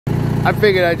I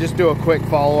figured I'd just do a quick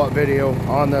follow-up video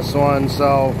on this one.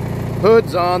 So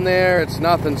hood's on there, it's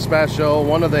nothing special.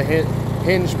 One of the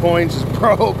hinge points is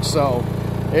broke, so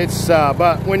it's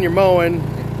but when you're mowing,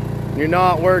 you're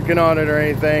not working on it or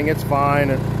anything, it's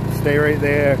fine. Stay right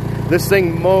there. This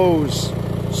thing mows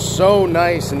so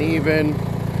nice and even.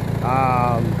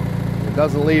 It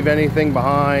doesn't leave anything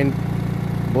behind.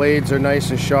 Blades are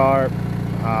nice and sharp.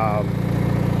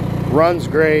 Runs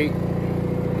great.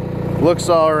 Looks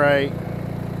all right.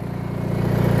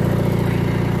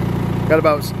 Got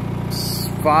about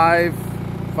five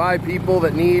people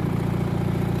that need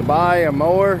to buy a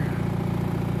mower.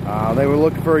 They were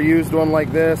looking for a used one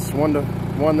like this, one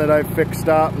that I fixed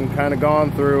up and kind of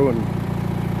gone through, and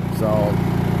so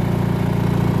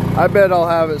I bet I'll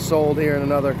have it sold here in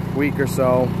another week or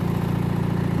so.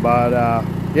 But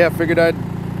yeah, figured I'd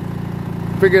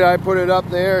put it up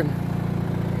there and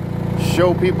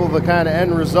show people the kind of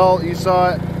end result. You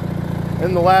saw it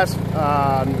in the last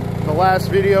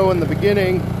video in the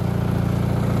beginning.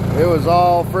 It was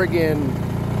all friggin'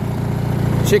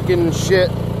 chicken shit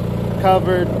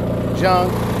covered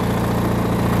junk.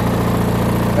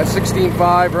 That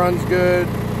 16.5 runs good.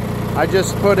 I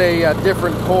just put a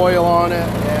different coil on it.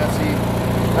 Yeah, see,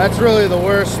 that's really the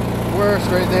worst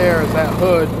right there is that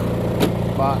hood.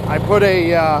 But I put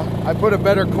a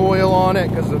better coil on it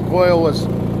because the coil was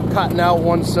cutting out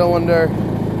one cylinder.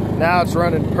 Now it's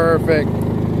running perfect.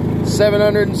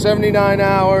 779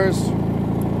 hours.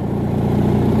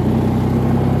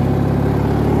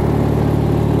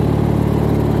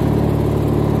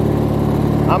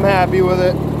 I'm happy with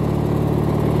it.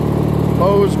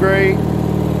 Mows great.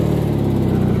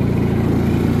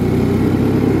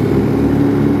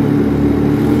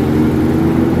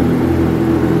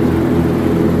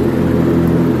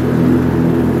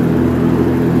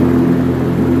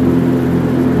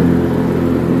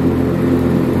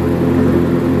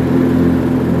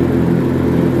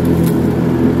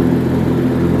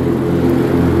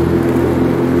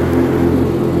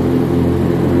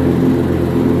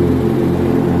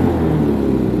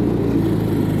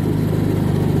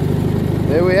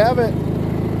 There we have it.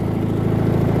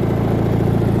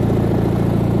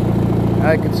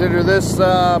 I consider this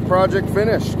project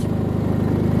finished.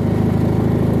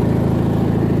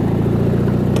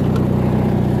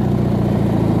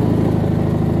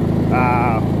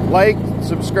 Like,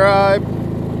 subscribe,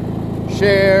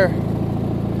 share,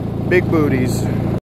 big booties.